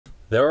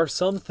There are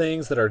some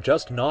things that are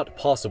just not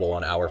possible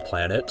on our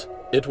planet.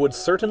 It would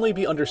certainly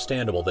be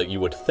understandable that you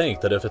would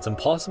think that if it's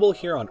impossible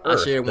here on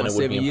Earth, then it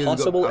would be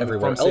impossible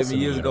everywhere else in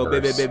the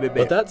universe.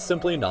 But that's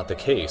simply not the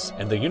case,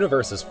 and the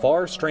universe is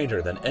far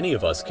stranger than any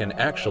of us can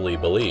actually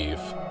believe.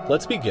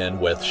 Let's begin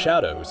with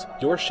shadows.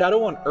 Your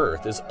shadow on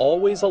Earth is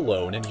always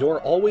alone, and you're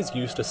always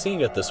used to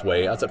seeing it this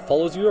way as it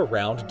follows you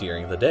around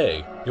during the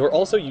day. You're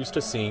also used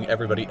to seeing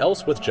everybody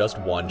else with just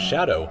one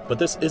shadow, but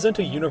this isn't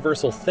a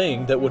universal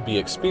thing that would be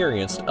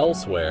experienced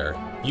elsewhere.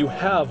 You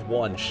have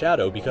one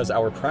shadow because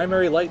our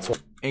primary light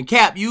source— And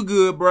Cap, you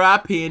good, bro. I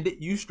pinned it.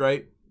 You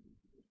straight.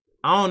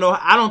 I don't know.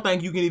 I don't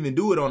think you can even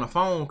do it on a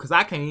phone because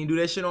I can't even do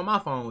that shit on my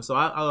phone. So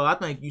I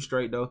think you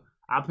straight though.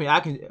 I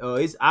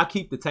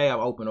keep the tab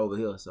open over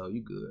here, so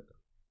you good.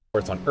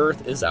 On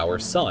Earth is our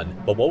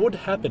sun, but what would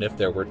happen if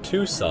there were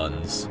two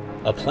suns?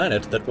 A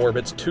planet that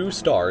orbits two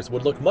stars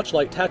would look much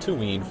like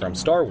Tatooine from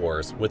Star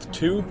Wars, with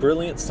two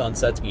brilliant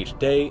sunsets each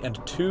day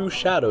and two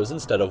shadows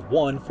instead of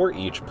one for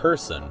each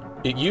person.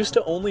 It used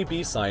to only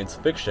be science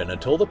fiction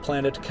until the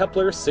planet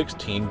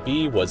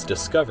Kepler-16b was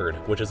discovered,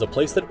 which is a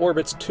place that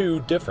orbits two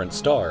different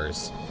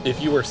stars.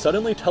 If you were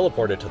suddenly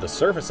teleported to the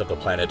surface of the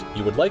planet,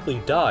 you would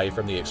likely die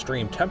from the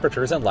extreme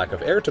temperatures and lack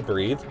of air to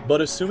breathe,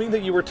 but assuming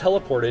that you were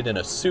teleported in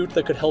a suit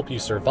that could help you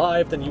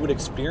survive, then you would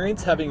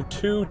experience having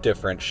two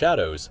different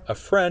shadows, a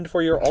friend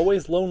for your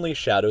always lonely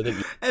shadow that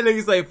you— That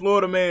nigga say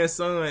Florida man's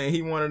son and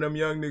he one of them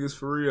young niggas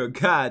for real.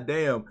 God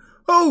damn.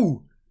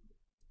 Who?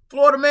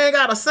 Florida man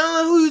got a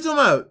son? Who you talking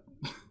about?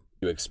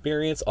 You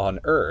experience on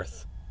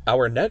Earth.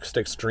 Our next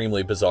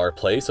extremely bizarre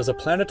place is a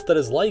planet that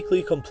is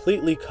likely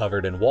completely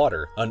covered in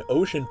water, an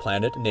ocean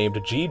planet named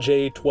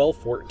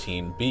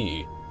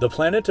GJ1214b. The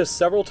planet is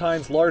several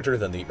times larger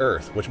than the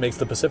Earth, which makes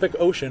the Pacific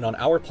Ocean on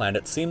our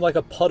planet seem like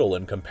a puddle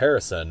in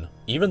comparison.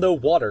 Even though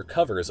water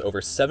covers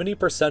over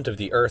 70% of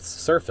the Earth's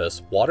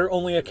surface, water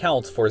only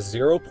accounts for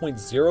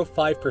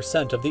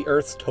 0.05% of the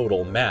Earth's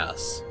total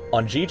mass.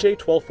 On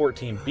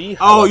GJ1214b,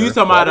 oh, you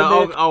talking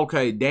about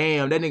okay,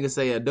 damn, that nigga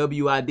say a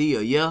WID,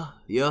 yeah.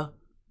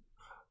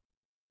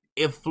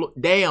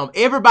 Damn,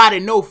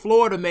 everybody know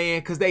Florida man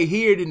because they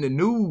hear it in the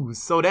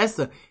news. So that's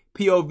a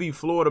POV.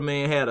 Florida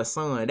man had a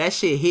son. That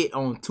shit hit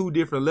on two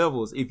different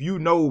levels. If you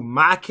know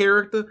my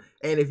character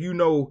and if you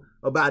know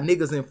about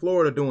niggas in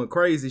Florida doing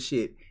crazy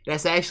shit,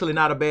 that's actually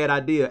not a bad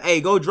idea.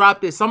 Hey, go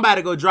drop this.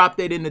 Somebody go drop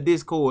that in the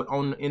Discord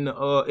in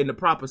the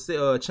proper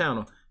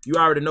channel. You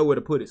already know where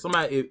to put it.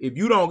 Somebody, if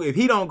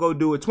he don't go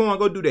do it, Twan,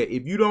 go do that.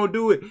 If you don't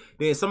do it,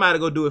 then somebody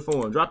go do it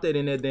for him. Drop that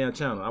in that damn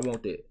channel. I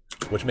want that.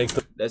 Which makes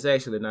that's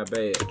actually not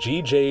bad.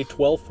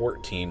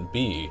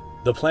 GJ1214b.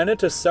 The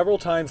planet is several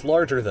times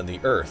larger than the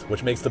Earth,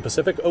 which makes the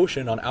Pacific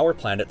Ocean on our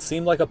planet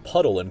seem like a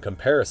puddle in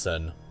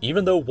comparison.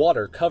 Even though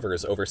water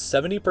covers over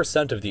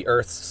 70% of the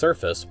Earth's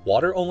surface,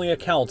 water only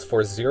accounts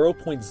for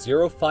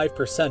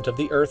 0.05% of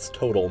the Earth's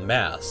total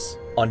mass.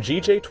 On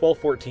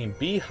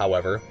GJ1214b,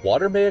 however,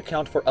 water may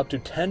account for up to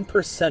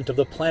 10% of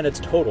the planet's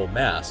total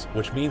mass,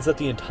 which means that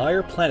the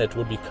entire planet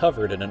would be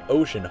covered in an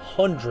ocean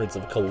hundreds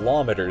of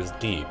kilometers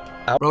deep.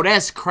 Bro,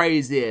 that's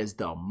crazy as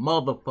the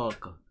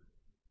motherfucker.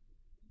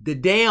 The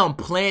damn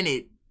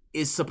planet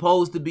is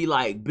supposed to be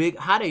like big.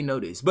 How they know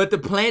this? But the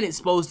planet's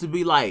supposed to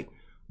be like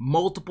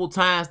multiple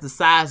times the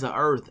size of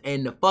Earth,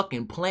 and the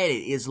fucking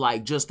planet is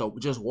like just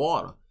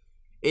water.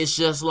 It's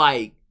just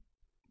like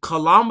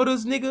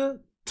kilometers, nigga.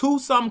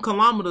 2-something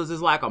kilometers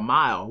is like a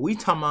mile. We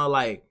talking about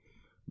like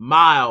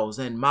miles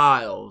and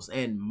miles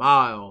and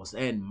miles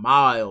and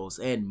miles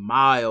and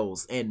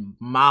miles and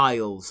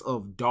miles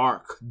of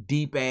dark,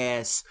 deep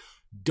ass,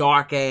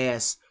 dark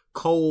ass,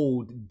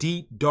 cold,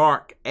 deep,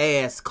 dark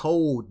ass,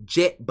 cold,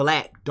 jet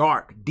black,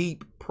 dark,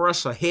 deep,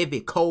 pressure,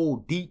 heavy,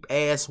 cold, deep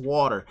ass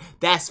water.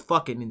 That's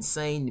fucking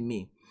insane to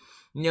me.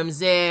 You know what I'm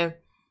saying?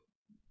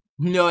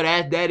 No,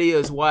 that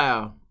is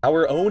wild.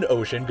 Our own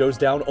ocean goes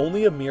down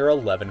only a mere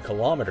 11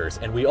 kilometers,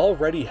 and we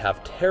already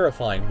have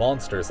terrifying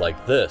monsters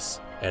like this,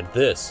 and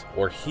this,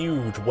 or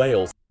huge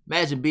whales.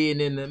 Imagine being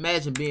in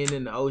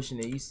the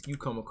ocean and you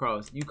come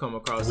across We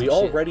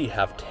already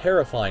have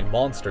terrifying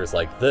monsters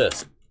like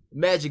this.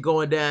 Imagine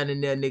going down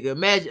in there, nigga.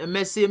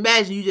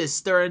 Imagine you just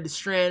stirring the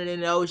strand in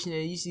the ocean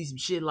and you see some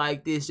shit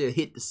like this just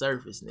hit the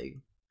surface,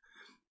 nigga.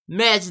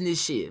 Imagine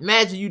this shit.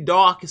 Imagine you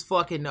dark as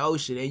fuck in the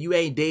ocean and you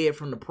ain't dead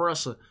from the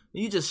pressure.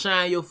 You just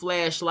shine your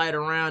flashlight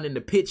around in the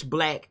pitch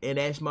black and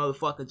that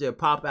motherfucker just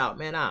pop out.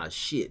 Man,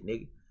 shit,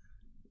 nigga.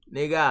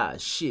 Nigga,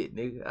 shit,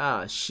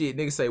 nigga. Shit.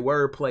 Nigga say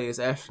wordplay is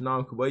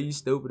astronomical. Boy, you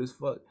stupid as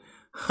fuck.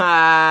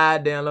 Ha,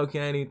 damn, low-key,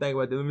 I ain't even think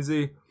about that. Let me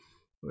see.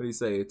 What do you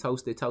say?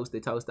 Toasted,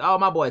 toasted, toasted. Oh,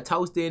 my boy,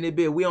 toasted in it,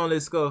 bit. We only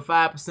discovered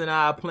 5% of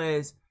our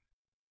planets.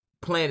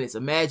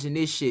 Imagine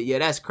this shit. Yeah,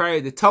 that's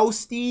crazy.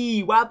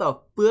 Toasty, why the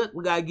fuck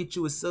we gotta get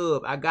you a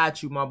sub? I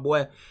got you, my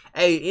boy.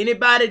 Hey,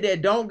 anybody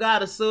that don't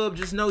got a sub,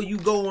 just know you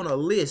go on a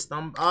list.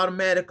 I'm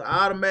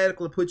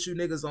automatically put you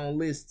niggas on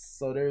lists,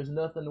 so there's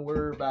nothing to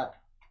worry about.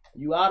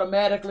 You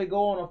automatically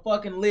go on a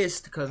fucking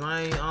list, cause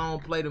I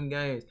don't play them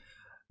games.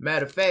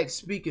 Matter of fact,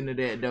 speaking of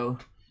that though,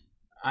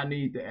 I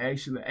need to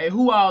actually. Hey,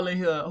 who all in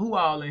here? Who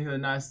all in here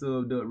not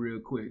subbed up real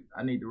quick?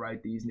 I need to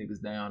write these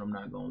niggas down. I'm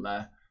not gonna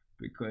lie,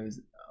 because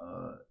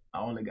I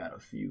only got a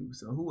few.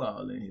 So who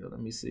all in here? Let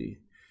me see.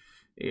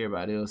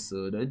 Everybody else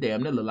subbed.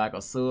 Damn, that look like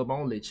a sub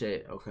only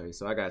chat. Okay,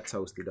 so I got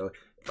toasted though.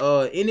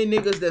 Any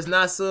niggas that's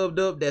not subbed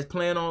up that's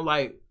planning on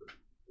like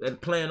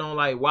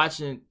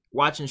watching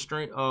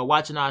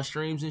our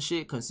streams and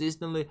shit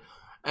consistently.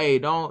 Hey,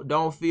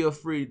 don't feel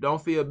free.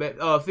 Don't feel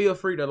bad. Feel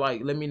free to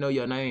like let me know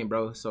your name,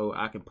 bro, so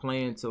I can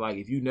plan to like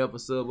if you never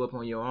sub up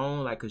on your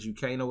own, like cause you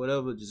can't or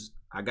whatever. Just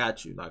I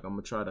got you. Like I'm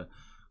gonna try to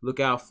look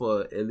out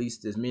for at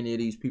least as many of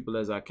these people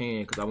as I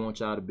can, cause I want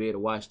y'all to be able to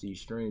watch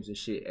these streams and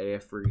shit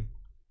ad free.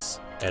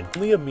 And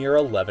only a mere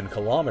 11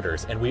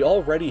 kilometers, and we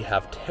already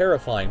have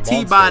terrifying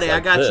monsters T-body, like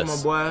I got this, you,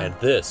 my boy. and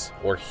this,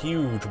 or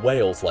huge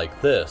whales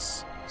like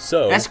this.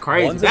 So that's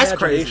crazy. One's that's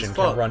imagination crazy as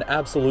fuck. Can run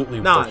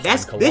absolutely nah,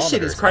 this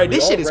shit is crazy.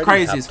 This shit is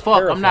crazy as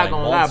fuck. I'm not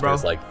gonna lie, bro.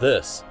 Like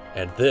this,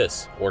 and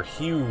this, or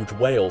huge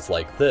whales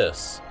like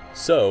this.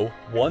 So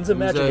one's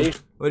imagination.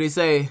 What'd he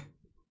say?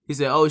 He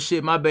said, "Oh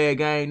shit, my bad,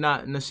 gang.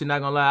 Not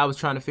gonna lie. I was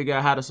trying to figure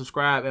out how to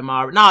subscribe. Am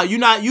I? No, you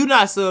not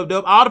subbed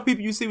up. All the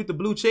people you see with the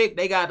blue check,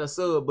 they got a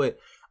sub, but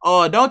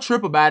don't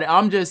trip about it.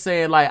 I'm just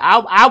saying, like,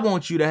 I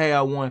want you to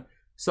have one.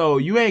 So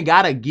you ain't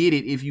gotta get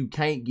it if you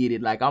can't get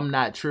it. Like, I'm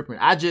not tripping.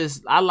 I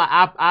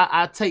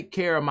take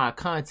care of my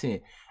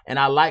content, and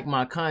I like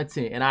my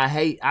content, and I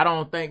hate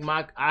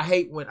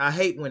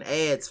when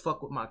ads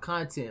fuck with my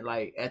content,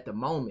 like at the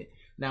moment.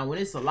 Now when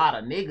it's a lot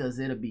of niggas,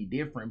 it'll be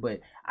different,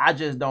 but I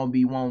just don't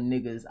be wanting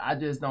niggas. I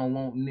just don't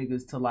want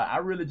niggas to like, I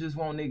really just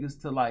want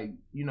niggas to like,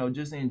 you know,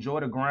 just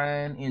enjoy the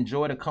grind,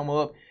 enjoy the come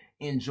up,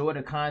 enjoy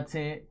the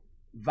content,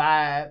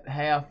 vibe,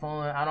 have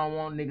fun. I don't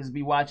want niggas to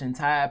be watching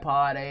Tide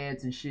Pod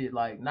ads and shit.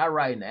 Like, not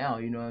right now,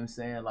 you know what I'm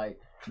saying? Like,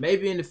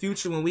 maybe in the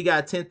future when we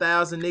got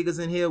 10,000 niggas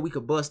in here, we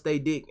could bust they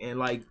dick and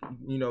like,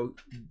 you know,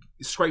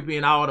 scrape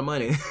in all the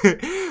money.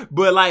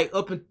 But like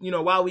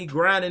while we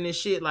grinding and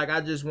shit, like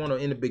I just want to,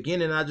 in the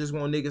beginning, I just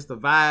want niggas to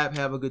vibe,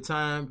 have a good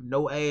time,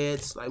 no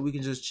ads. Like we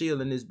can just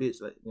chill in this bitch.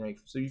 Like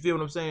so you feel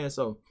what I'm saying?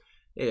 So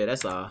yeah,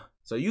 that's all.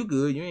 So you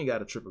good. You ain't got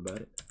to trip about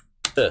it.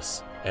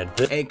 This and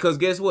this. And cause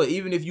guess what?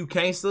 Even if you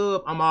can't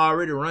sub, I'm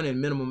already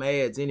running minimum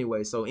ads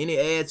anyway. So any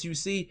ads you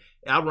see,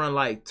 I run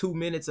like 2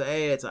 minutes of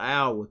ads an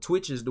hour.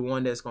 Twitch is the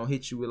one that's gonna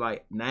hit you with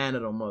like 9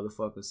 of them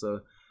motherfuckers.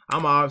 So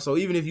so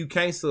even if you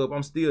can't sub,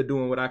 I'm still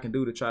doing what I can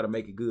do to try to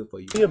make it good for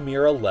you. A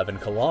mere 11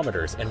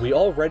 kilometers, and we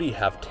already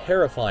have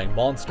terrifying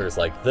monsters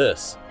like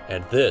this,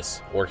 and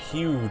this, or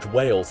huge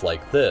whales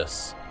like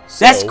this.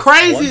 So that's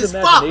crazy as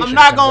fuck. I'm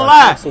not gonna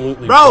lie,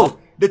 bro.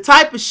 The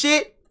type of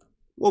shit.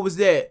 What was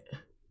that?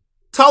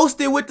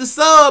 Toasted with the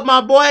sub,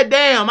 my boy.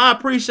 Damn, I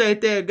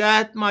appreciate that,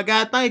 guy. My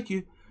guy, thank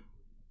you.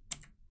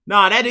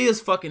 Nah, that is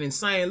fucking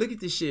insane. Look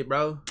at this shit,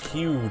 bro.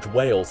 Huge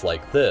whales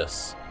like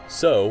this.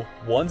 So,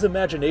 one's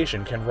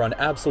imagination can run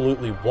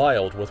absolutely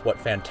wild with what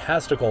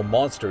fantastical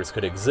monsters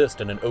could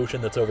exist in an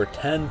ocean that's over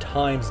 10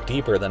 times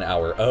deeper than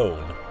our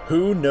own.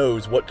 Who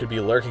knows what could be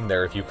lurking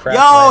there if you crash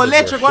landed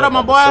Electric, what up,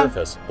 my boy?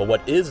 Surface, but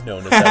what is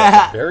known is that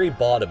at the very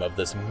bottom of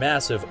this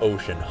massive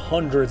ocean,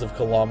 hundreds of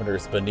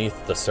kilometers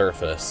beneath the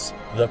surface,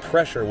 the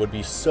pressure would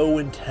be so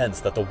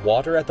intense that the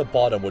water at the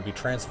bottom would be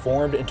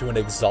transformed into an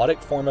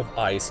exotic form of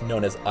ice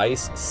known as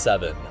Ice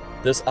 7.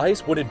 This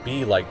ice wouldn't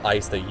be like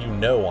ice that you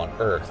know on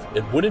Earth.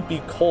 It wouldn't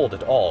be cold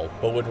at all,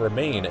 but would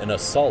remain in a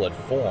solid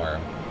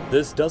form.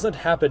 This doesn't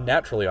happen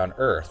naturally on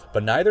Earth,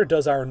 but neither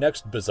does our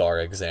next bizarre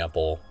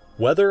example.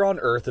 Weather on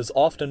Earth is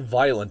often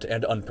violent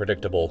and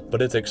unpredictable,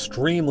 but it's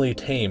extremely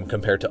tame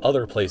compared to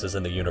other places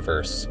in the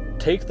universe.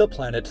 Take the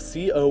planet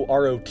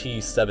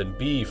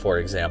FARODBB, for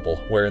example,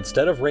 where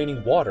instead of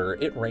raining water,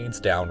 it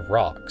rains down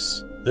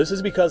rocks. This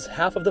is because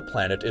half of the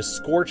planet is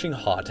scorching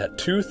hot at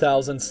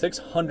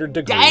 2,600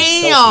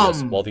 degrees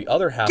Celsius, while the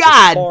other half is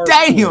far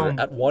cooler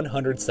at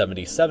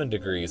 177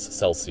 degrees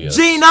Celsius.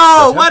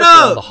 Gino, what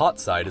up? On the hot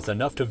side is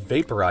enough to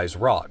vaporize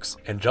rocks,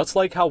 and just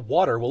like how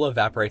water will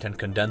evaporate and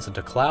condense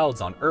into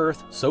clouds on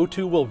Earth, so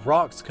too will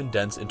rocks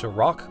condense into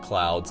rock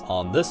clouds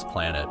on this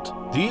planet.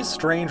 These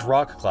strange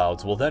rock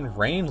clouds will then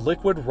rain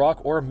liquid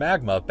rock or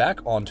magma back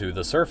onto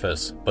the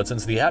surface, but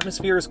since the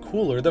atmosphere is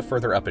cooler the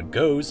further up it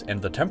goes,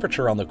 and the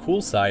temperature on the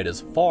cool side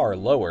is far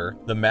lower,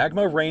 the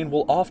magma rain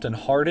will often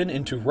harden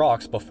into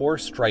rocks before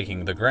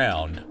striking the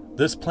ground.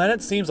 This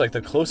planet seems like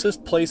the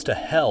closest place to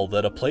hell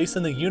that a place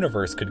in the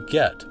universe could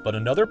get, but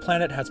another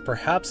planet has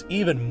perhaps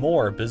even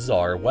more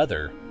bizarre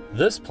weather.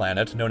 This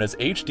planet, known as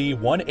HD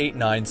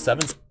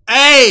 1897.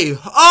 Hey!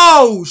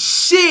 Oh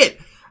shit!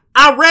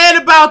 I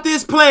read about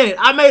this planet.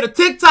 I made a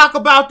TikTok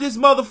about this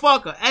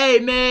motherfucker. Hey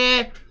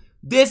man,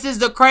 this is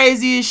the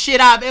craziest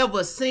shit I've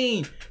ever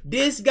seen.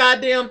 This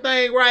goddamn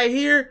thing right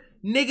here.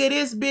 Nigga,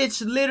 this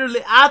bitch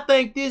literally, I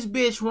think this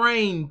bitch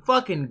rained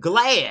fucking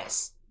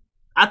glass.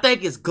 I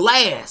think it's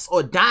glass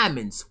or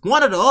diamonds.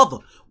 One or the other.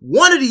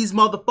 One of these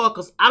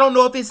motherfuckers, I don't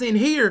know if it's in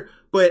here,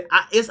 but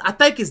I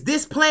think it's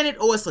this planet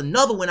or it's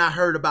another one I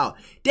heard about.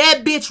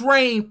 That bitch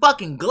rained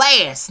fucking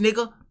glass,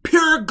 nigga.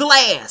 Pure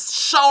glass.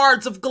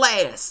 Shards of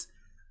glass.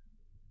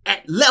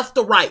 At left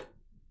or right.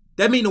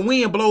 That mean the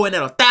wind blowing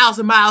at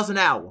 1,000 miles an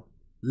hour.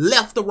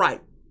 Left or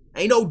right.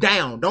 Ain't no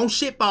down. Don't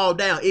shit fall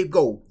down. It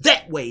go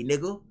that way,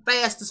 nigga.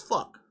 Fast as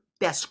fuck.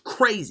 That's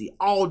crazy.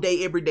 All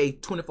day, every day,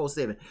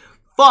 24/7.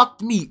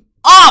 Fucked me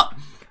up.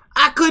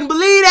 I couldn't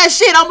believe that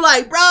shit. I'm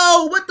like,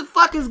 bro, what the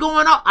fuck is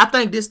going on? I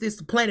think this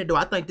the planet, though.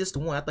 I think this the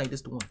one.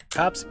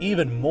 Perhaps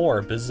even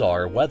more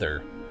bizarre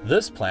weather.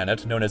 This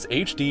planet, known as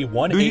HD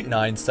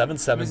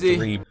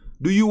 189773.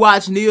 Do you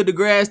watch Neil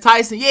deGrasse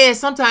Tyson? Yeah,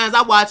 sometimes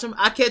I watch him.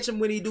 I catch him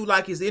when he do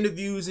like his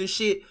interviews and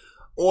shit.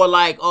 Or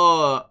like,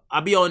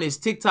 I be on his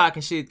TikTok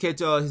and shit. Catch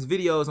his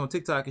videos on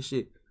TikTok and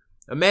shit.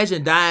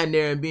 Imagine dying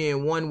there and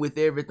being one with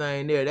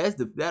everything there.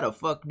 That'll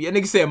fuck me. That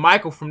nigga said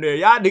Michael from there.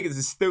 Y'all niggas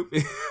is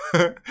stupid.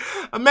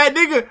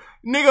 Nigga,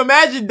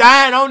 imagine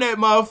dying on that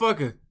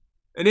motherfucker.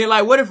 And then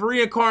like, what if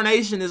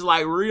reincarnation is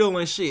like real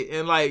and shit?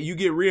 And like, you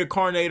get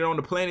reincarnated on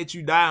the planet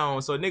you die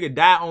on. So nigga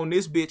die on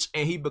this bitch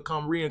and he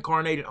become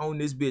reincarnated on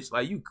this bitch.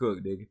 Like, you cook,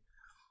 nigga.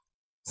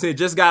 Said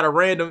just got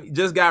random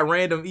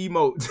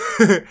emotes.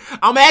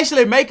 I'm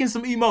actually making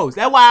some emotes.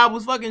 That's why I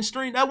was fucking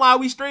streaming. That's why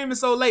we streaming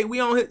so late. We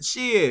on hit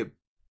shit.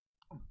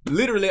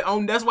 Literally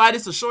on. That's why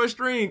this a short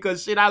stream.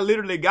 Cause shit, I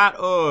literally got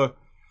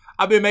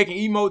I've been making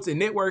emotes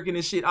and networking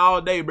and shit all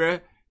day,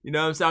 bruh. You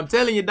know what I'm saying? I'm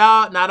telling you,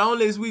 dog. Not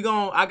only is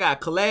I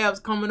got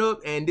collabs coming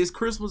up, and this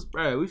Christmas,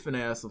 bruh, we finna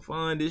have some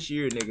fun this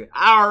year, nigga.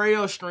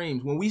 IRL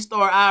streams. When we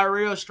start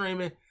IRL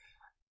streaming,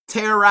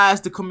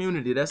 terrorize the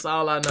community. That's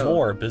all I know.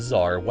 More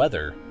bizarre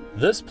weather.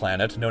 This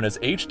planet, known as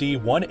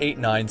HD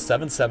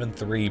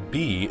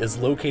 189773b, is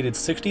located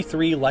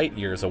 63 light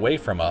years away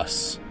from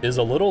us, is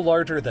a little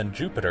larger than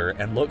Jupiter,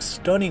 and looks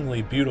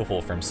stunningly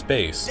beautiful from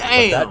space.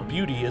 Damn. But that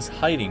beauty is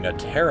hiding a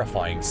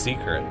terrifying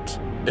secret.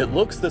 It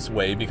looks this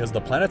way because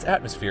the planet's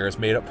atmosphere is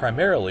made up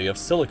primarily of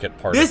silicate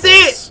particles.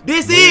 This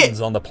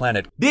Winds on the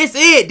planet. This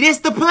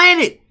the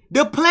planet.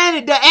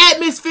 The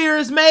atmosphere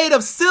is made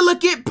of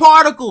silicate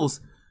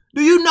particles.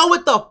 Do you know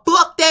what the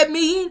fuck that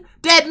mean?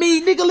 That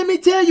mean, nigga, let me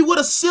tell you what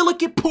a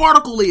silicate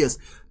particle is.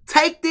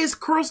 Take this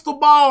crystal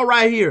ball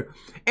right here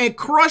and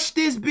crush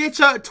this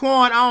bitch up,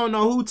 Twan. I don't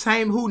know who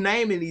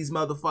naming these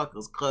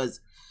motherfuckers,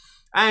 cause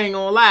I ain't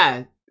gonna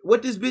lie.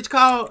 What this bitch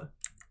called?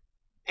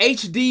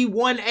 HD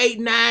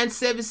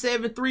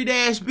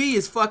 189773-B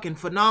is fucking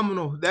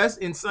phenomenal. That's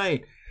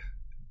insane.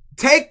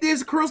 Take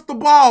this crystal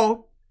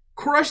ball,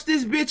 crush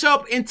this bitch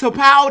up into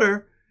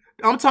powder.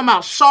 I'm talking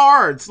about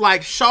shards,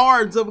 like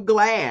shards of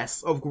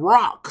glass, of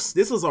rocks.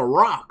 This is a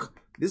rock.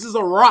 This is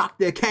a rock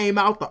that came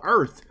out the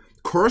earth.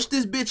 Crush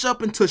this bitch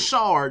up into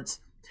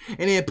shards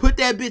and then put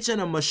that bitch in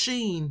a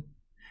machine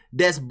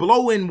that's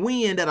blowing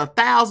wind at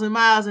 1,000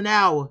 miles an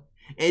hour,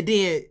 and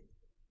then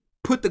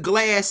put the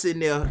glass in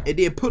there and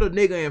then put a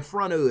nigga in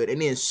front of it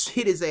and then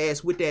hit his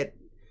ass with that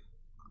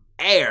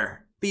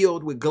air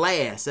filled with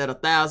glass at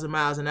 1,000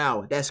 miles an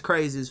hour. That's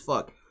crazy as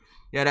fuck.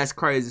 Yeah, that's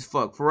crazy as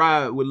fuck.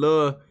 Farod would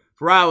love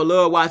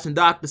watching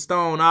Dr.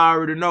 Stone. I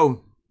already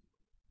know.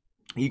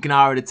 You can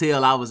already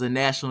tell I was a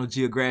National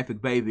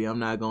Geographic baby. I'm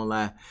not gonna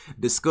lie.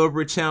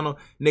 Discovery Channel.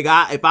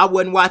 Nigga, if I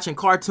wasn't watching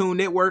Cartoon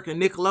Network and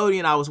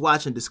Nickelodeon, I was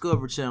watching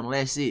Discovery Channel.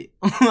 That's it.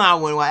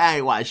 I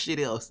ain't watch shit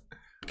else.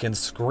 Can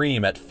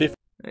scream at 50.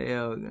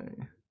 Hell,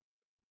 man.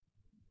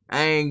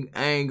 I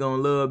ain't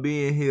gonna love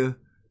being here.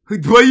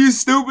 Boy, you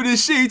stupid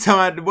as shit.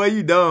 Talking about, boy,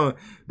 you dumb.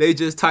 They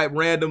just type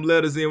random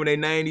letters in when they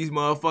name these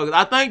motherfuckers.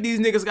 I think these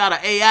niggas got an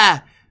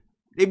AI.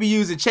 They be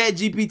using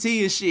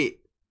ChatGPT and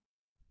shit.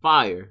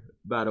 Fire,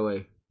 by the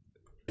way.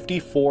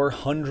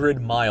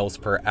 5,400 miles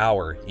per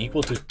hour,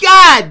 equal to...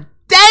 God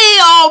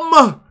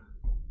damn!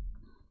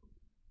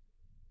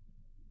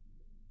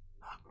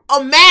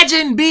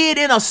 Imagine being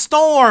in a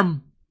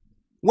storm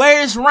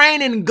where it's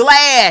raining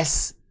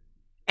glass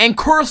and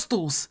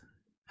crystals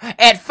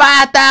at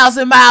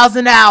 5,000 miles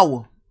an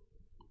hour.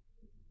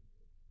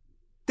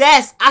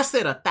 I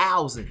said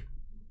 1,000.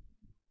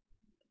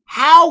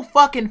 How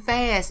fucking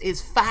fast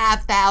is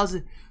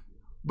 5,000?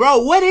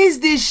 Bro, what is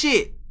this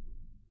shit?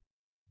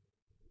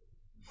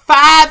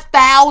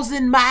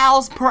 5,000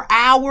 miles per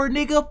hour,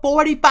 nigga?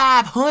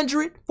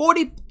 4,500?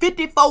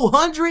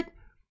 5,400?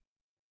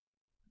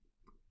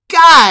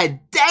 God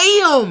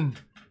damn!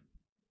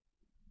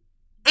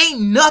 Ain't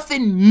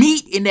nothing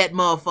meat in that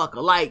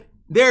motherfucker. Like,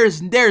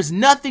 there's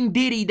nothing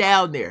diddy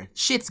down there.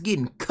 Shit's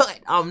getting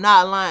cut. I'm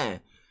not lying.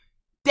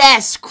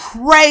 That's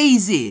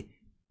crazy.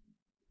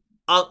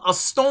 A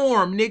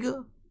storm,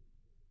 nigga.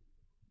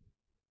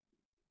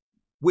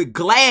 With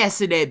glass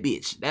in that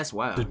bitch. That's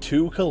wild. To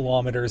 2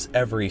 kilometers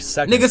every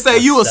second. Nigga say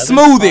you a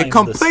smoothie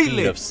completely. The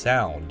speed of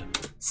sound.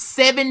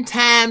 7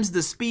 times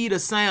the speed of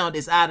sound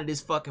is out of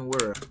this fucking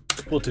world.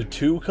 Equal to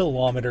 2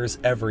 kilometers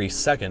every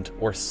second,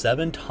 or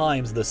 7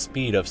 times the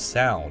speed of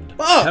sound.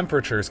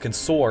 Temperatures can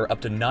soar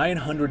up to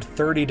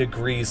 930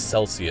 degrees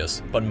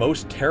Celsius, but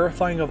most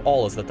terrifying of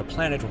all is that the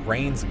planet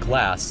rains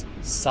glass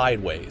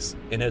sideways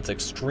in its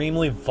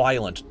extremely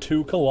violent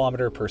 2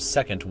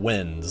 km/s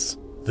winds.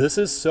 This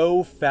is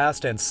so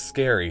fast and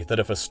scary that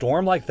if a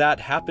storm like that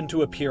happened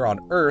to appear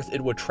on Earth,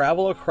 it would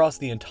travel across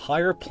the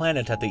entire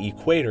planet at the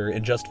equator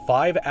in just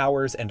 5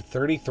 hours and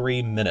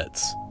 33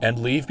 minutes, and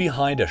leave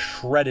behind a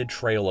shredded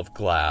trail of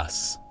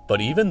glass. But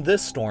even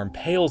this storm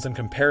pales in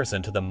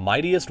comparison to the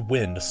mightiest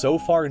wind so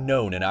far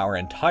known in our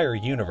entire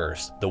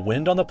universe, the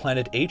wind on the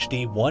planet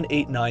HD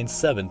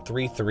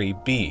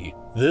 189733b.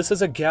 This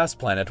is a gas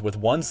planet with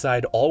one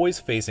side always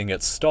facing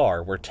its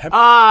star, where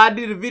I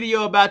did a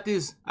video about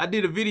this. I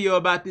did a video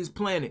about this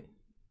planet.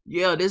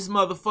 Yeah, this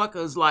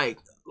motherfucker is like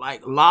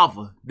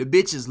lava. The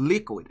bitch is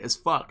liquid as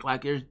fuck.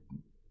 Like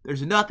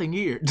there's nothing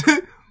here.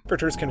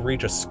 temperatures can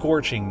reach a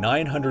scorching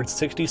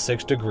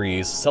 966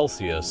 degrees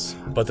Celsius.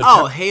 But the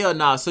oh hell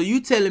nah. So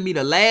you telling me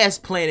the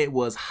last planet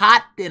was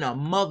hot than a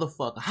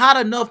motherfucker?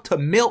 Hot enough to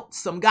melt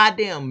some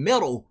goddamn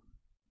metal.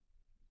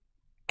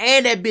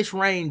 And that bitch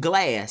rained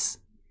glass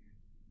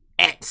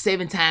at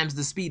 7 times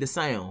the speed of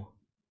sound.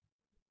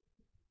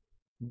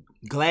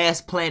 Glass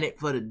planet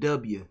for the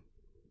W.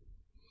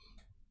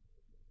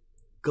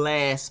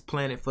 Glass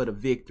planet for the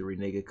victory,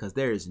 nigga. Cause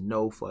there is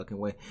no fucking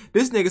way.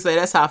 This nigga say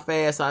that's how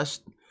fast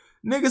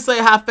nigga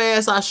say how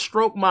fast I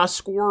stroke my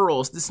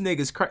squirrels. This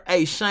nigga's crazy.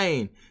 Hey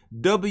Shane,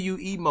 W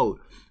emote.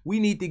 We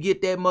need to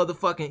get that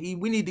motherfucking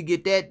we need to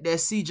get that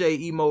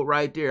CJ emote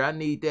right there. I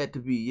need that to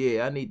be,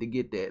 yeah, I need to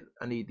get that.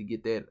 I need to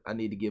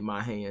get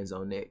my hands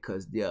on that.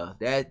 Cause yeah,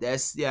 that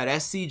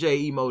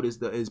CJ emote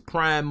is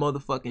prime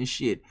motherfucking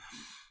shit.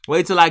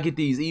 Wait till I get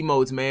these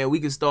emotes, man. We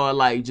can start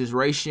like just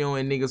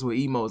ratioing niggas with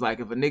emotes. Like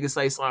if a nigga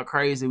say something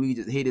crazy, we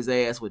just hit his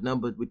ass with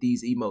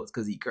these emotes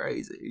cause he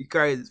crazy. He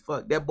crazy as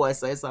fuck. That boy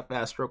say it's like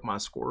I stroke my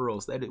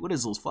squirrels. What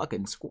is those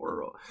fucking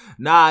squirrel?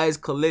 Nah, it's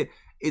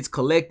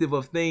collective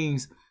of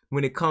things.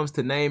 When it comes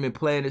to naming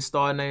planet,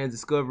 star names,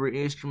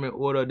 discovery, instrument,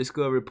 order,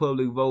 discovery,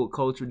 public vote,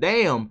 culture.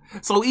 Damn.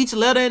 So each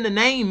letter in the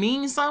name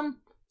means something?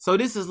 So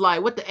this is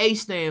like, what the H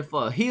stand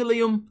for?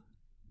 Helium?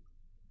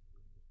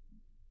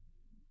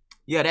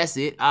 Yeah, that's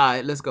it.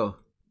 Alright, let's go.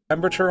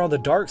 Temperature on the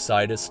dark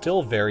side is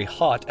still very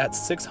hot at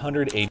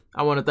 680.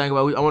 I want to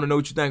know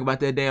what you think about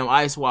that damn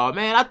ice wall.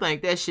 Man, I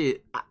think that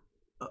shit,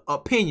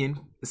 opinion,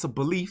 it's a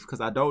belief,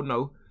 because I don't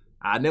know.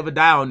 I never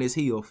die on this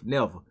hill,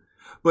 never.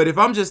 But if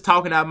I'm just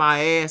talking out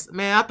my ass,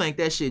 man, I think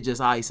that shit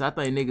just ice. I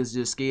think niggas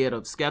just scared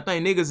of. I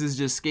think niggas is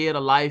just scared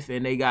of life,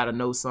 and they gotta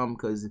know something.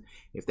 Cause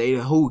if they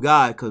who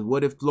God, cause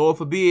what if Lord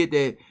forbid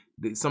that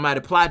somebody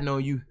plotting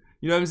on you?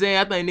 You know what I'm saying?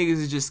 I think niggas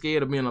is just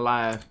scared of being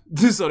alive,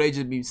 so they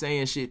just be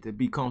saying shit to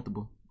be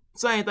comfortable.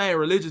 Same thing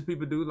religious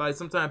people do. Like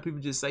sometimes people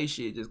just say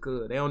shit just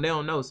cause they don't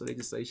know, so they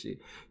just say shit.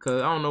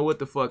 Cause I don't know what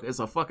the fuck. It's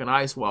a fucking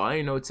ice wall. I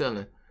ain't no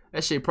telling.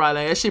 That shit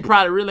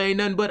probably really ain't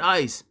nothing but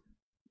ice.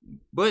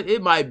 But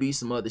it might be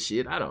some other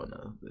shit. I don't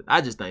know.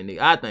 I think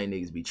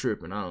niggas be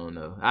tripping. I don't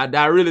know. I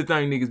really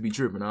think niggas be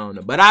tripping. I don't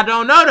know. But I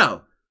don't know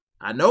though.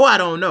 I know I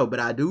don't know. But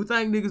I do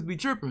think niggas be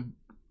tripping.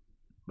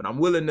 But I'm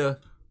willing to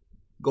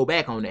go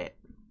back on that.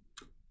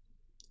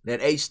 That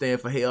H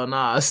stand for hell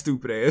nah,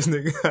 stupid ass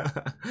nigga.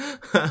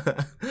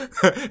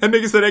 That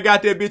nigga said they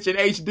got that bitch in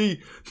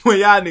HD when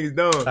y'all niggas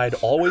done. Side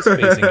always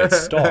facing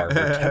its star,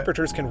 where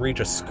temperatures can reach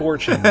a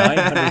scorching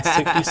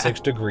 966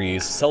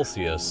 degrees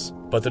Celsius.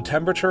 But the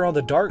temperature on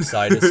the dark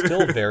side is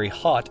still very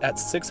hot at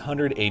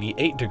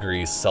 688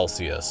 degrees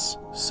Celsius.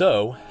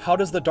 So, how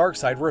does the dark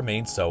side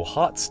remain so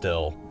hot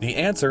still? The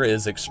answer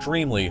is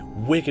extremely,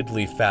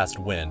 wickedly fast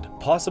wind,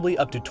 possibly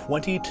up to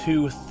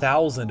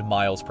 22,000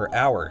 miles per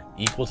hour,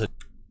 equal to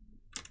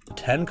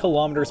 10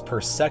 kilometers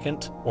per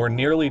second, or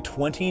nearly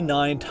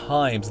 29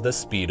 times the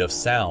speed of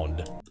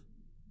sound.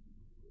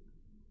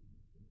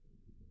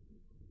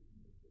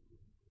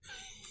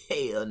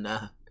 Hell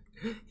nah.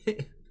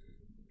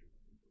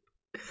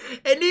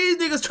 And these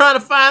niggas trying to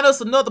find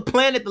us another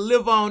planet to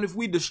live on if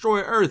we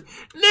destroy Earth.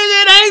 Nigga,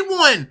 it ain't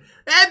one.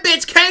 That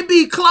bitch can't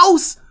be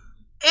close.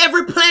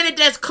 Every planet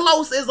that's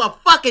close is a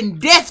fucking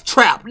death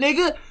trap,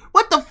 nigga.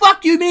 What the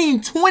fuck you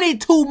mean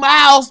 22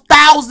 miles,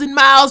 1,000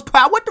 miles per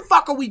hour? What the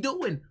fuck are we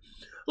doing?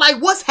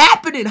 Like, what's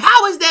happening?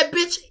 How is that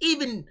bitch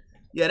even...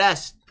 Yeah,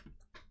 that's...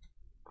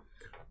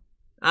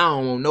 I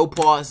don't want no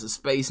parts of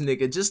space,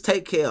 nigga. Just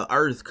take care of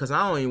Earth, because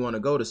I don't even want to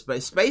go to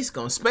space. Space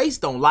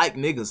don't like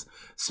niggas.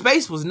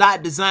 Space was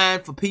not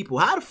designed for people.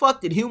 How the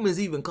fuck did humans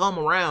even come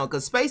around?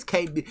 Because space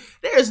can't be...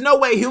 There's no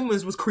way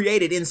humans was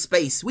created in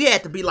space. We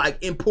had to be,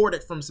 like,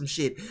 imported from some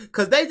shit.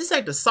 Because this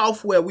ain't the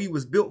software we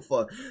was built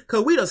for.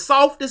 Because we the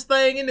softest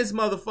thing in this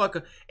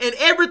motherfucker. And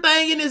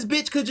everything in this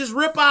bitch could just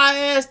rip our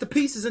ass to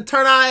pieces and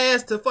turn our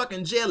ass to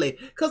fucking jelly.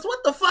 Because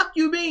what the fuck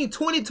you mean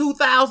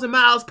 22,000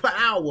 miles per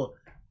hour?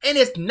 And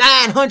it's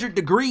 900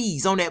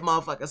 degrees on that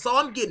motherfucker. So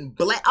I'm getting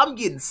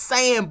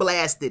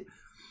sandblasted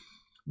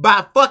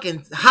by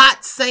fucking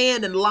hot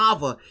sand and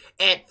lava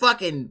at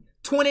fucking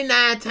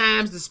 29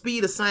 times the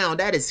speed of sound.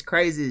 That is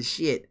crazy as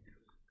shit.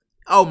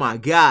 Oh my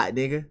God,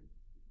 nigga.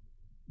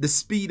 The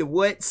speed of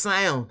what?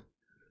 Sound.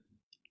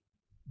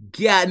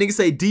 God, nigga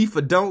say D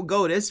for don't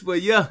go. That's for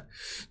yeah.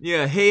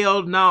 Yeah,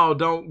 hell no,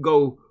 don't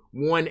go.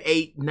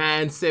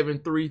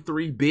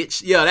 189733,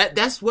 bitch. Yeah,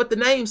 that's what the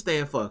name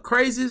stand for.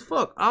 Crazy as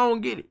fuck. I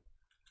don't get it.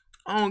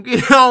 I don't get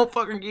it. I don't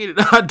fucking get it.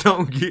 I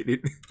don't get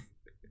it.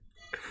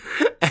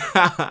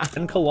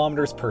 10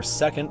 kilometers per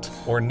second,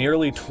 or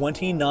nearly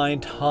 29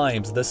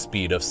 times the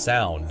speed of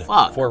sound.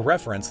 Fuck. For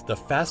reference, the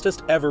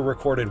fastest ever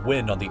recorded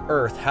wind on the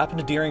Earth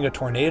happened during a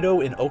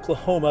tornado in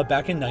Oklahoma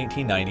back in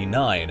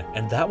 1999,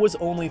 and that was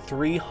only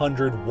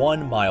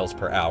 301 miles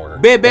per hour.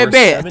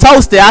 Bet.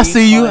 Toasted, I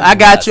see you. I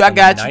got you.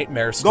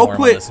 Nightmare storm.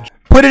 Go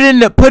put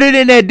it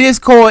in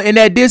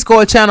that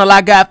Discord channel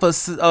I got for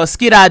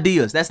skit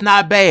ideas. That's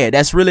not bad.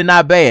 That's really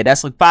not bad.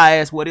 That's like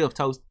fire ass what if,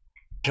 Toast.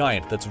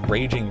 Giant that's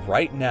raging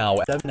right now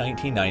at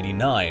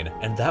 1999,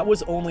 and that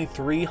was only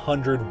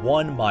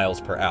 301 miles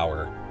per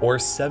hour, or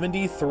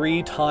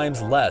 73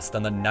 times less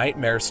than the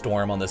nightmare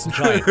storm on this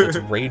giant that's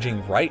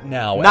raging right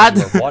now as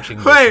you are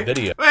watching this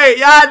video. Wait,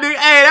 y'all niggas,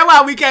 hey, that's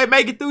why we can't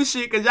make it through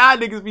shit, cause y'all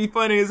niggas be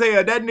funny as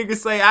hell. That nigga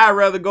say I'd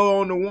rather go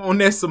on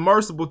that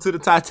submersible to the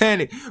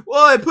Titanic.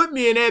 Boy, put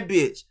me in that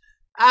bitch.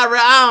 I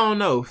don't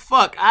know.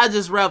 Fuck, I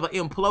just rather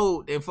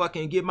implode and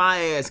fucking get my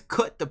ass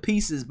cut to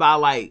pieces by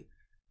like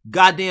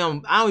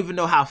goddamn, I don't even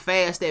know how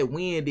fast that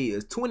wind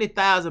is.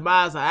 20,000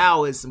 miles an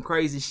hour is some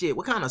crazy shit.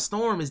 What kind of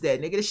storm is that,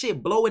 nigga? This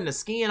shit blowing the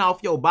skin off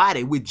your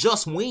body with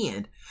just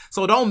wind.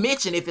 So don't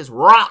mention if it's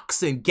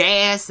rocks and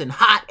gas and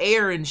hot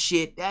air and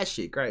shit. That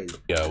shit crazy.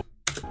 Yo.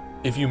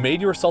 If you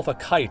made yourself a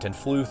kite and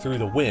flew through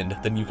the wind,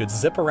 then you could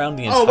zip around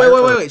the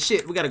entire wait,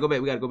 shit. We gotta go back.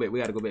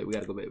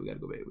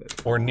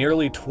 Or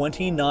nearly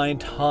 29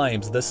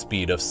 times the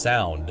speed of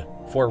sound.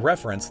 For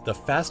reference, the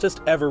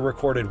fastest ever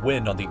recorded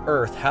wind on the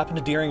Earth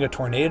happened during a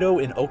tornado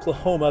in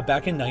Oklahoma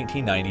back in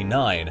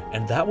 1999,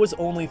 and that was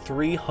only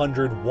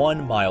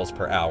 301 miles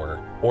per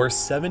hour, or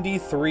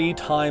 73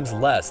 times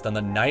less than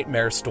the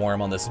nightmare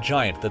storm on this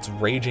giant that's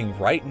raging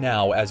right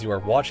now as you are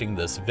watching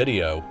this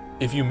video.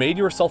 If you made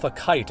yourself a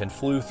kite and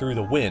flew through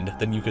the wind,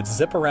 then you could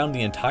zip around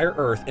the entire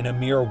Earth in a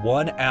mere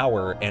 1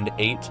 hour and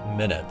 8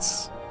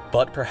 minutes.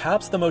 But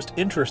perhaps the most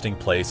interesting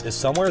place is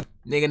somewhere—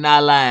 Nigga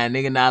not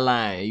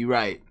lying, you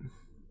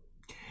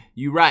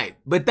right.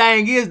 But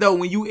thing is though,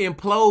 when you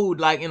implode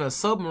like in a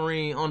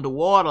submarine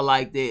underwater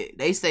like that,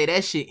 they say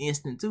that shit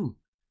instant too.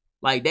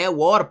 Like that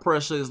water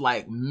pressure is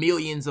like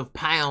millions of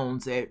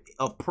pounds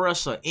of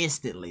pressure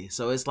instantly.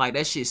 So it's like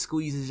that shit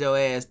squeezes your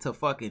ass to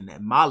fucking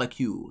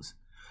molecules.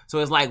 So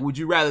it's like, would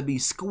you rather be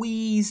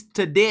squeezed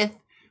to death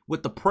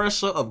with the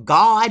pressure of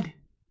God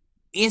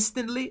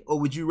instantly? Or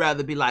would you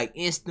rather be like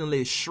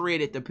instantly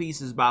shredded to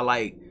pieces by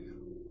like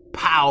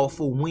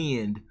powerful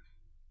wind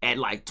at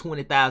like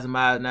 20,000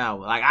 miles an hour?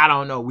 Like, I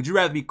don't know. Would you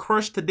rather be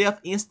crushed to death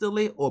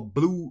instantly or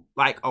blew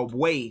like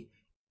away,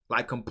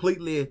 like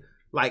completely,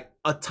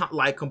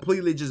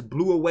 completely just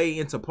blew away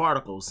into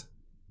particles?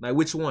 Like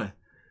which one?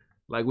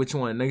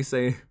 They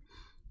say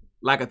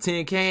like a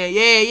tin can.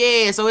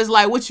 Yeah. So it's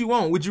like, what you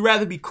want? Would you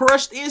rather be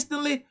crushed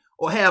instantly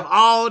or have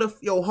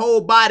your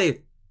whole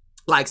body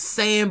like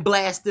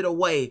sandblasted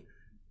away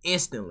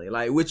instantly?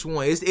 Like which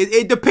one?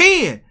 It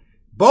depends.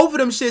 Both of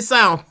them shit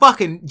sound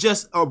fucking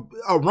just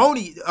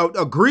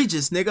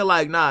egregious, nigga.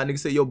 Like, nah, nigga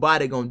say your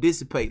body gonna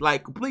dissipate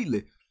like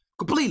completely.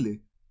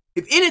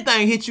 If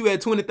anything hits you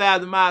at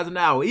 20,000 miles an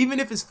hour, even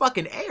if it's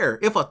fucking air,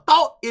 if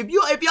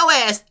your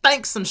ass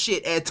thinks some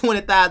shit at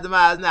 20,000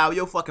 miles an hour,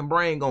 your fucking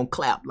brain gonna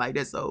clap like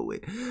that's over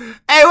with.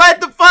 Hey, what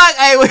the fuck?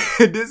 Hey,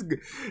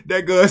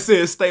 that girl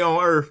said stay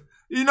on Earth.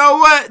 You know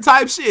what?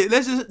 Type shit.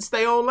 Let's just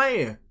stay on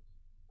land.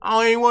 I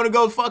don't even want to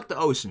go fuck the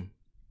ocean.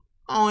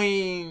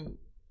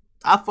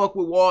 I fuck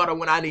with water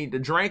when I need to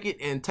drink it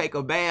and take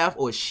a bath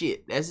or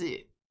shit. That's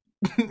it.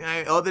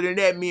 Other than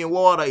that, me and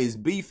water is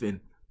beefing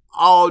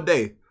all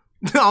day.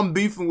 I'm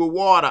beefing with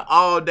water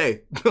all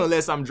day.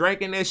 Unless I'm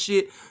drinking that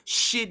shit,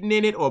 shitting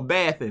in it, or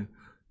bathing.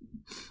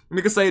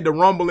 Nigga say the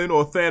rumbling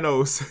or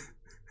Thanos.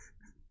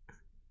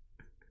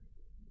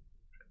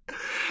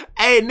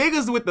 Hey,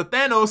 niggas with the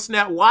Thanos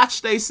snap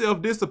watch they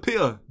self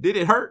disappear. Did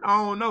it hurt? I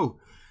don't know.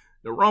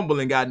 The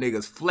rumbling got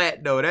niggas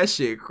flat though. That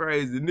shit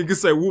crazy. Niggas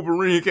say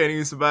Wolverine can't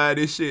even survive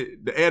this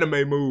shit. The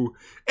anime move.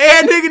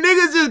 And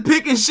niggas just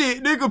picking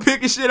shit. Nigga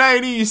picking shit I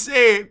ain't even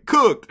said.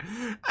 Cooked.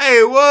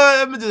 Hey,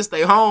 what? I'ma just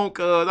stay home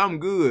cause I'm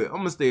good.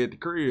 I'ma stay at the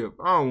crib.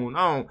 I ain't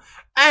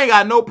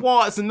got no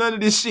parts and none of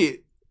this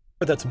shit.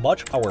 That's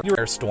much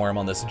power storm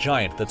on this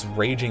giant that's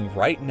raging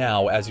right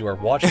now as you are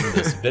watching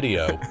this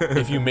video.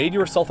 If you made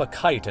yourself a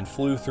kite and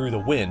flew through the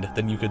wind,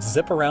 then you could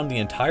zip around the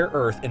entire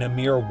Earth in a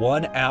mere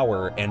 1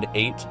 hour and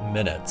 8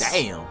 minutes.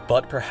 Damn.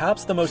 But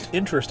perhaps the most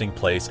interesting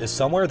place is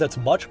somewhere that's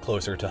much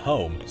closer to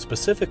home,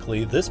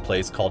 specifically this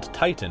place called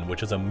Titan,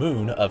 which is a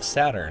moon of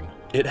Saturn.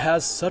 It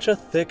has such a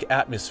thick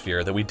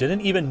atmosphere that we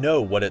didn't even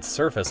know what its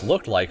surface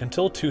looked like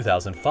until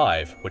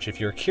 2005, which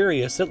if you're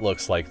curious, it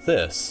looks like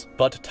this.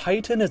 But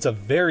Titan is a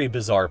very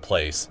bizarre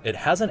place. It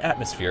has an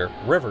atmosphere,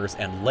 rivers,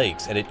 and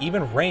lakes, and it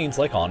even rains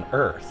like on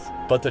Earth.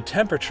 But the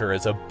temperature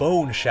is a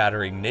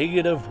bone-shattering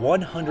negative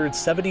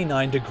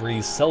 179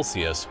 degrees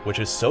Celsius, which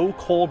is so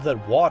cold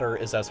that water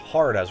is as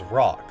hard as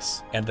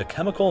rocks, and the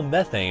chemical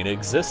methane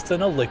exists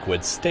in a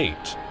liquid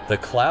state. The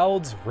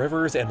clouds,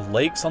 rivers, and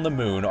lakes on the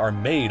moon are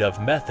made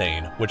of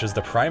methane, which is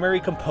the primary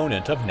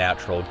component of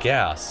natural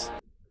gas.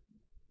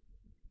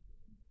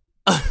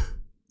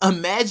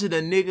 Imagine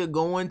a nigga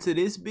going to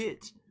this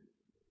bitch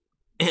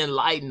and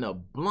lighting a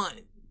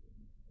blunt.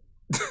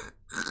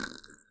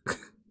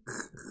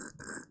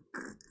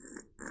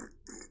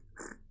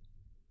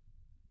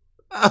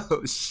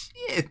 Oh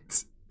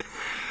shit.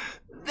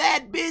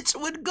 That bitch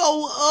would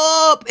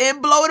go up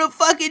and blow the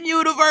fucking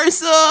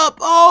universe up.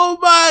 Oh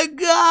my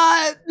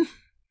god.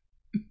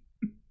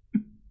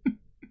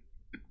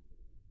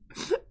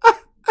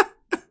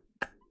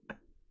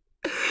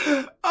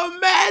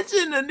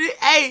 Imagine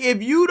hey,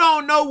 if you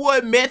don't know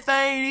what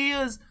methane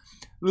is,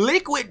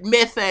 liquid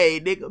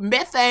methane, nigga.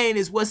 Methane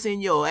is what's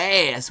in your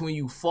ass when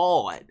you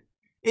fart.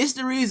 It's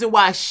the reason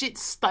why shit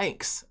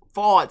stinks.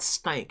 Farts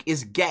stink.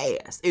 It's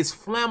gas. It's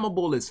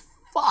flammable as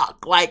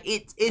fuck. Like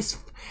it's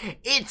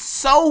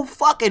so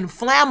fucking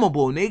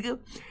flammable, nigga.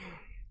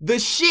 The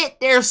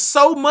shit, there's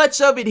so much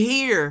of it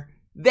here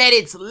that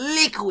it's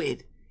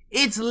liquid.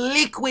 It's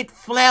liquid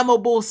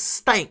flammable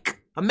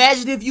stink.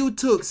 Imagine if you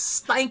took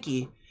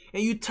stinky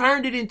and you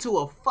turned it into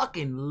a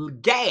fucking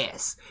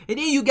gas. And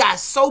then you got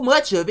so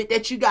much of it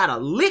that you got a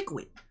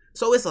liquid.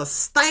 So it's a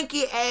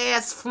stinky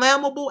ass,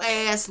 flammable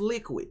ass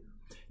liquid.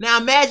 Now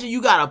imagine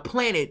you got a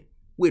planet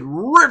with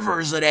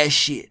rivers of that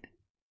shit.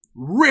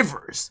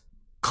 Rivers,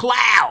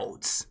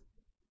 clouds,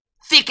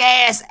 thick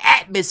ass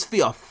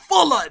atmosphere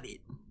full of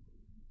it.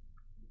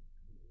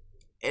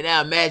 And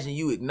now imagine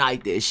you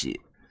ignite that shit.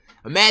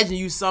 Imagine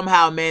you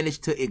somehow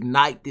managed to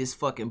ignite this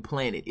fucking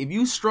planet. If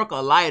you struck a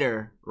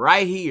lighter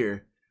right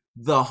here,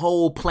 the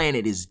whole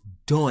planet is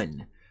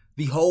done.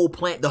 The whole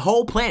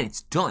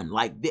planet's done.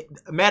 Like,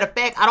 matter of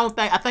fact,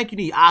 I think you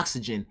need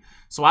oxygen.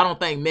 So I don't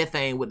think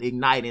methane would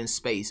ignite in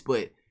space.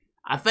 But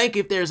I think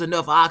if there's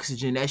enough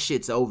oxygen, that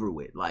shit's over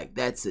with. Like,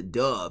 that's a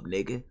dub,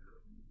 nigga.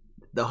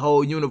 The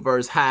whole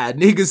universe high.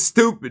 Nigga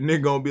stupid.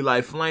 Nigga gonna be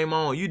like, flame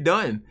on. You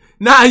done.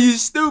 Nah, you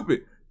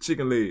stupid.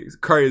 Chicken legs.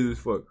 Crazy as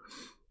fuck.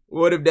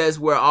 What if that's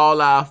where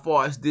all our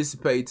farts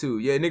dissipate to?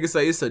 Yeah, nigga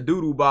say it's a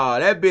doodle ball.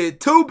 That bitch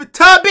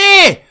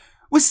tubby.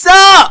 What's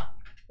up?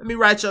 Let me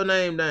write your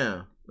name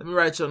down.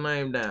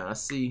 I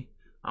see.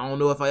 I don't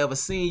know if I ever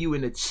seen you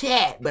in the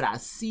chat, but I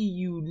see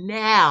you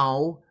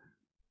now.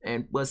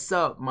 And what's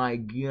up, my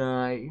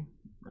guy?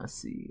 I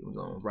see. I'm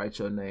gonna write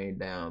your name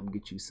down,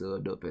 get you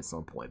subbed up at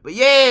some point. But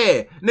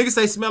yeah, niggas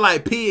say smell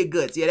like pig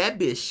guts. Yeah, that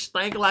bitch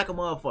stink like a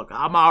motherfucker.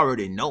 I'm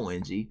already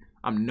knowing, G.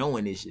 I'm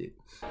knowing this shit.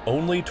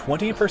 Only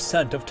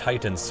 20% of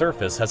Titan's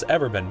surface has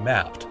ever been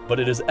mapped, but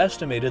it is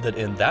estimated that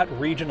in that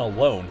region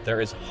alone,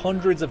 there is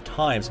hundreds of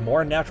times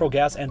more natural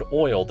gas and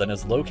oil than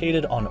is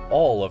located on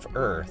all of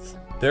Earth.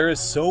 There is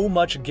so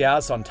much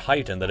gas on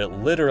Titan that it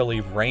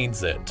literally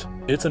rains it.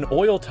 It's an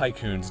oil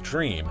tycoon's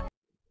dream.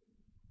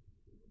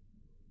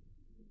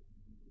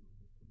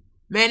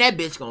 Man, that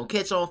bitch gonna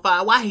catch on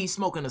fire. Why he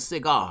smoking a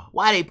cigar?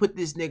 Why they put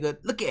this nigga?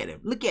 Look at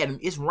him.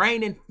 It's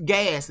raining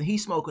gas and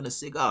he's smoking a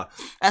cigar.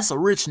 That's a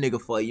rich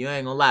nigga for you. I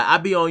ain't gonna lie. I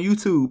be on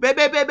YouTube.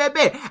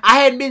 I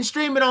hadn't been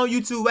streaming on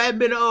YouTube. I hadn't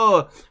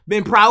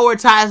been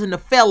prioritizing the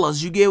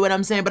fellas. You get what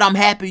I'm saying? But I'm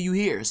happy you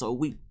here. So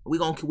we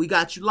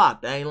got you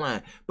locked. I ain't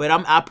lying. But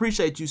I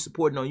appreciate you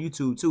supporting on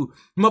YouTube too.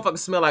 Motherfuckers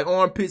smell like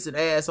armpits and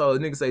assholes.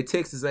 Niggas say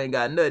Texas ain't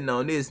got nothing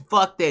on this.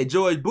 Fuck that.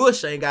 George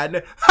Bush ain't got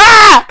nothing.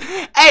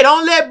 Ha! Hey,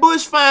 don't let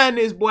Bush find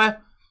this, boy.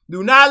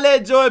 Do not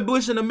let George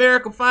Bush in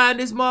America find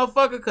this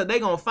motherfucker, because they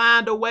gonna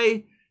find a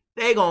way.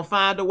 They gonna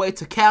find a way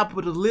to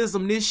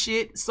capitalism this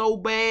shit so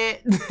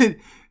bad.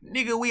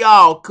 Nigga, we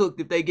all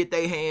cooked if they get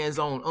their hands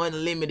on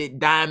unlimited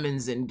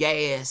diamonds and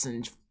gas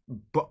and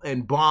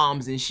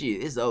bombs and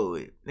shit. It's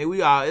over.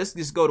 Let's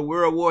just go to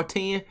World War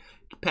X,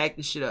 pack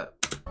this shit up.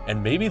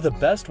 And maybe the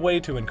best way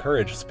to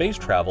encourage space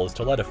travel is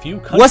to let a few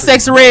countries. What's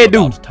Sexy Red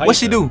do? What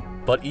she do?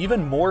 But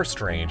even more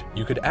strange,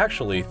 you could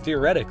actually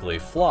theoretically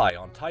fly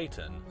on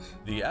Titan.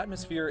 The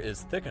atmosphere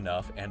is thick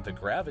enough and the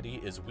gravity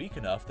is weak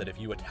enough that if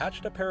you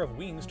attached a pair of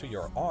wings to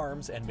your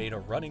arms and made a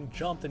running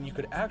jump, then you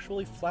could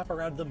actually flap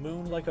around the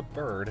moon like a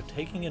bird,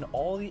 taking in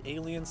all the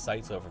alien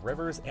sights of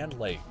rivers and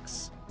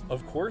lakes.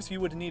 Of course,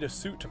 you would need a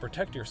suit to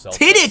protect yourself.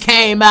 Titty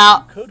came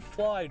out. You could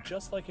fly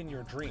just like in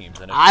your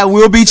dreams. And I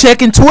will be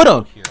checking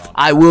Twitter.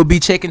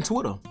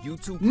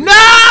 YouTube.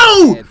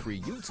 No!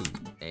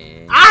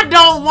 I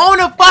don't want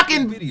a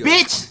fucking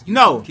bitch.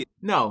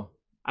 No.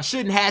 I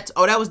shouldn't have to.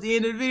 Oh, that was the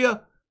end of the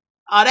video?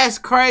 Oh, that's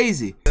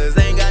crazy.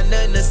 Ain't got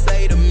nothing to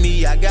say to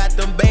me. I got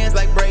them bands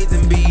like braids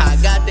and beads.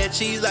 I got that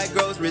cheese like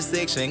grocery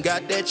section.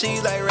 Got that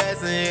cheese like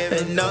rats in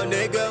heaven. No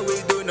nigga,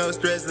 we do no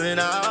stressing.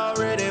 I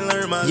already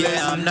learned my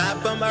lesson. I'm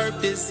not from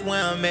Earth, this is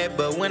where I'm at.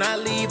 But when I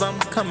leave, I'm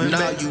coming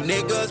back. You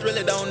niggas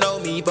really don't know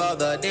me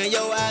farther than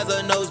your eyes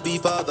or nose be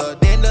farther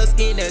than the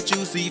skin that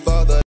you see farther.